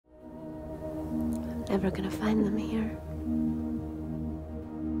Never gonna find them here.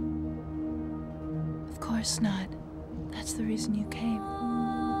 Of course not. That's the reason you came.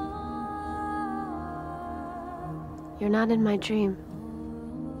 You're not in my dream.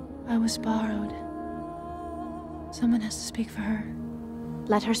 I was borrowed. Someone has to speak for her.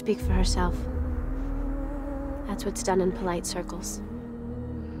 Let her speak for herself. That's what's done in polite circles.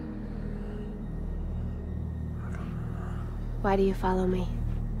 Why do you follow me?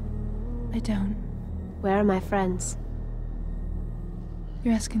 I don't. Where are my friends?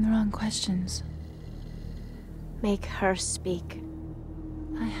 You're asking the wrong questions. Make her speak.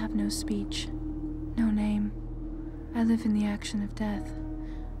 I have no speech, no name. I live in the action of death,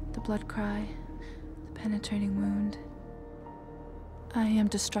 the blood cry, the penetrating wound. I am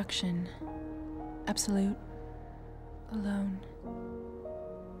destruction, absolute, alone.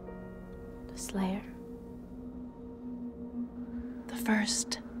 The Slayer. The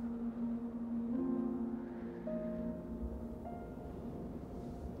first.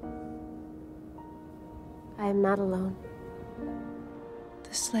 I am not alone.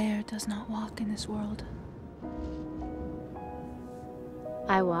 The Slayer does not walk in this world.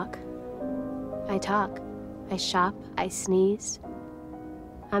 I walk. I talk. I shop. I sneeze.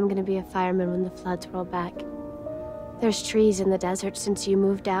 I'm gonna be a fireman when the floods roll back. There's trees in the desert since you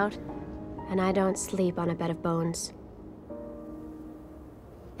moved out, and I don't sleep on a bed of bones.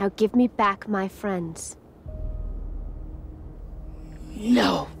 Now give me back my friends.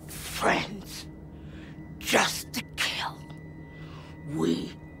 No friends. Just to kill.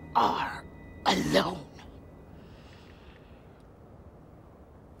 We are alone.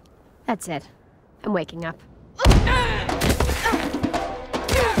 That's it. I'm waking up.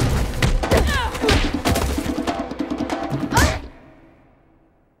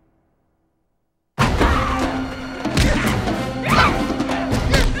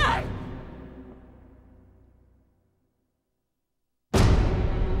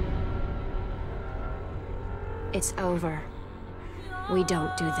 It's over. We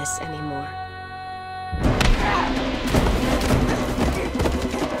don't do this anymore.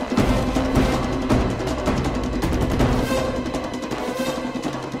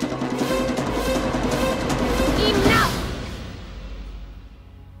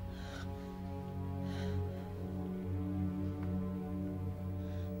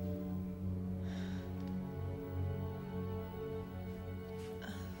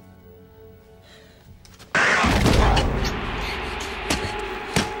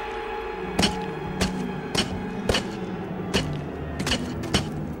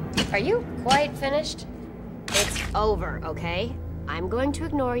 Are you quite finished? It's over, okay? I'm going to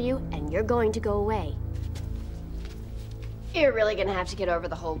ignore you, and you're going to go away. You're really gonna have to get over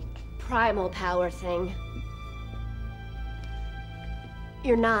the whole primal power thing.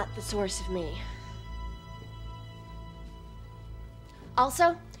 You're not the source of me.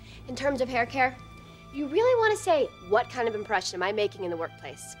 Also, in terms of hair care, you really want to say, what kind of impression am I making in the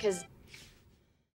workplace? Because